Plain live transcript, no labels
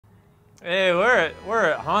Hey,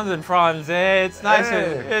 we're at Hans Franz. Hey, it's nice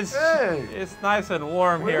it's nice and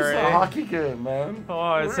warm Where's here. the hockey game, man?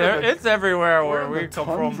 Oh, it's everywhere where we come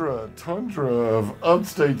from. Tundra of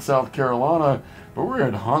upstate South Carolina, but we're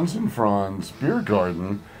at Hans Franz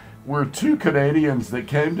Biergarten. We're two Canadians that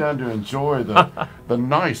came down to enjoy the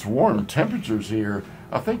nice warm temperatures here.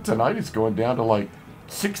 I think tonight it's going down to like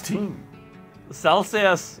 16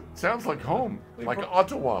 Celsius. Sounds like home, like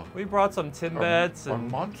Ottawa. We brought some Timbits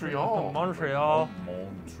and Montreal. Montreal.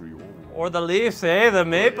 Or the Leafs, eh? The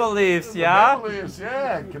Maple Leafs, yeah? Maple Leafs,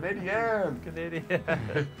 yeah. Canadian.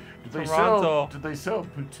 Toronto. Did they sell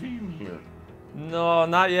poutine here? No,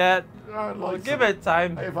 not yet. We'll give it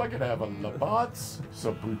time. Hey, if I could have a Labatt's,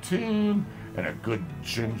 some poutine, and a good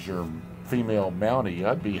ginger female Mountie,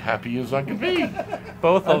 I'd be happy as I could be.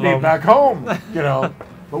 Both of them. I'd be back home, you know.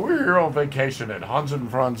 But we're here on vacation at Hans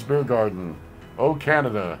Franz Biergarten. Oh,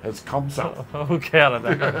 Canada has come south. Oh,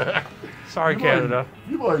 Canada. Sorry, Canada.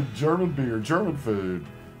 You like German beer, German food.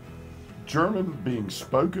 German being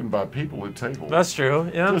spoken by people at tables. That's true,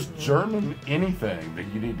 yeah. Just German anything that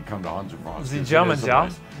you need to come to Hans Franz. The Germans, yeah.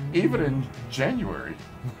 Even in January.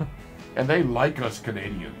 And they like us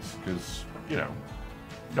Canadians because, you know,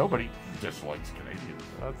 nobody dislikes Canadians.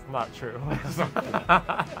 That's not true.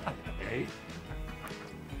 Hey?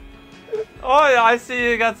 Oh yeah, I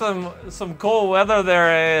see you got some cool weather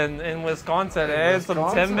there in Wisconsin, eh? Some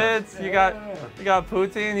Timbits. Yeah. You got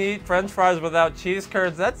poutine. You eat French fries without cheese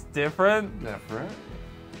curds. That's different. Different.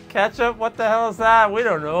 Ketchup. What the hell is that? We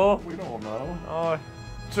don't know. We don't know. Oh.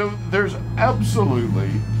 So there's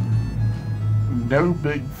absolutely no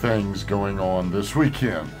big things going on this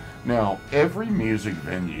weekend. Now every music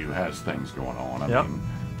venue has things going on. I mean,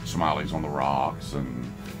 Smiley's on the Rocks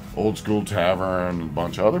and Old School Tavern and a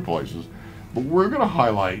bunch of other places. But we're going to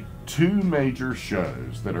highlight two major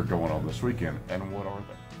shows that are going on this weekend. And what are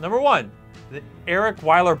they? Number one, the Eric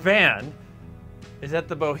Weiler Band is at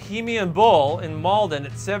the Bohemian Bull in Malden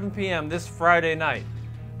at 7 p.m. this Friday night.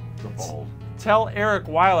 The Bull. Tell Eric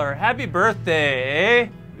Weiler happy birthday, eh?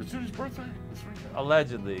 Is it his birthday this weekend?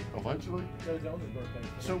 Allegedly. Allegedly? Joe Jones' birthday.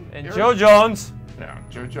 So and Eric, Joe Jones. Yeah,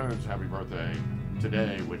 Joe Jones, happy birthday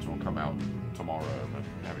today, which will come out tomorrow. But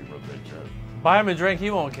happy birthday, Joe. Buy him a drink,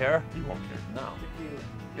 he won't care. He won't care. No.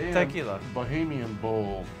 And Tequila. Bohemian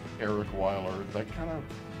Bull, Eric Weiler, that kind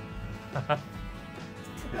of...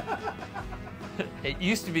 It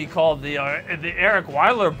used to be called the Eric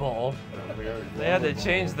Weiler Bull. They had to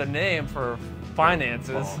change the name for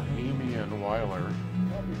finances. Bohemian Weiler.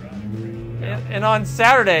 And on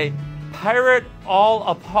Saturday, Pirate All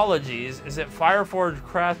Apologies is at Fireforge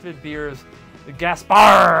Crafted Beers, the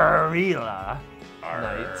Gasparilla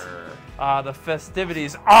night. The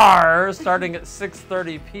festivities are starting at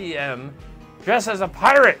 6:30 p.m. Dress as a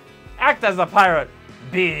pirate, act as a pirate,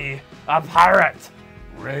 be a pirate.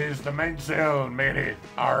 Raise the mainsail, matey.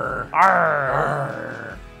 Arr.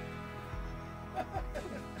 Arr.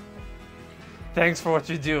 Thanks for what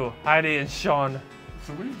you do, Heidi and Sean.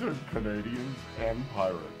 So we've done Canadians and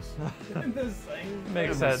pirates.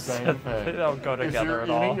 Makes sense. They don't go together at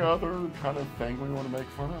all. Is there any other kind of thing we want to make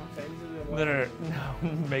fun of? No,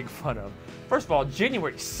 make fun of. First of all,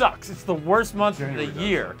 January sucks. It's the worst month of the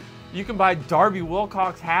year. You can buy Darby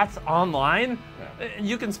Wilcox hats online. Yeah.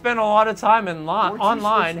 You can spend a lot of time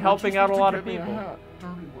online helping out a lot of people.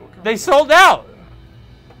 They sold out.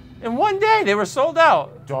 In one day, they were sold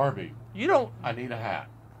out. Darby. You don't. I need a hat.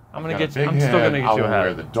 I'm still gonna get you a hat.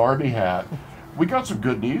 Wear the Darby hat. We got some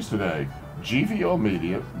good news today. GVO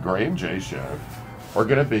Media, Gray and Jay Show, are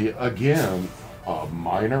going to be again a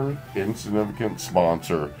minor, insignificant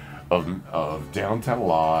sponsor of Downtown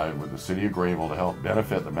Alive with the City of Greenville to help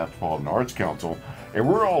benefit the Metropolitan Arts Council. And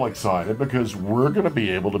we're all excited because we're going to be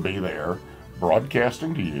able to be there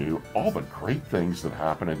broadcasting to you all the great things that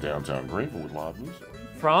happen in downtown Greenville with live music.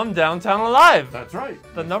 From Downtown Alive. That's right.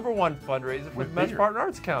 The #1 fundraiser for the Metropolitan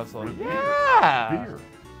Arts Council. With yeah. beer.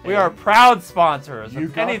 We are proud sponsors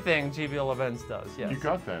of anything GVL Events does. Yes. You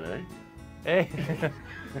got that, eh? Hey.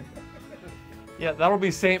 Yeah, that'll be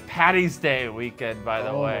St. Patty's Day weekend, by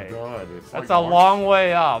the way. Oh, my God. That's a long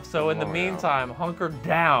way off. So in the meantime, hunker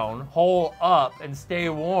down, hole up, and stay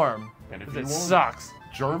warm. Because it sucks.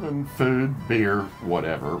 German food, beer,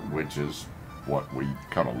 whatever, which is what we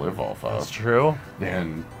kind of live off of. That's true.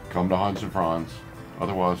 Then come to Hans and Franz.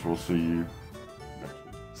 Otherwise, we'll see you next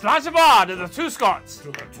week. Slash a bar to the two Scots.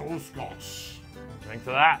 To the two Scots. Drink to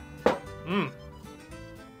that.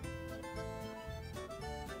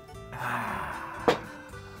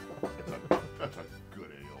 That's a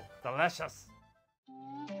good ale. Delicious.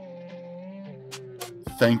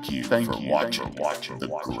 Thank you for watching the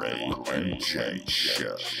Gray and Jay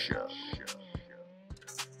Show.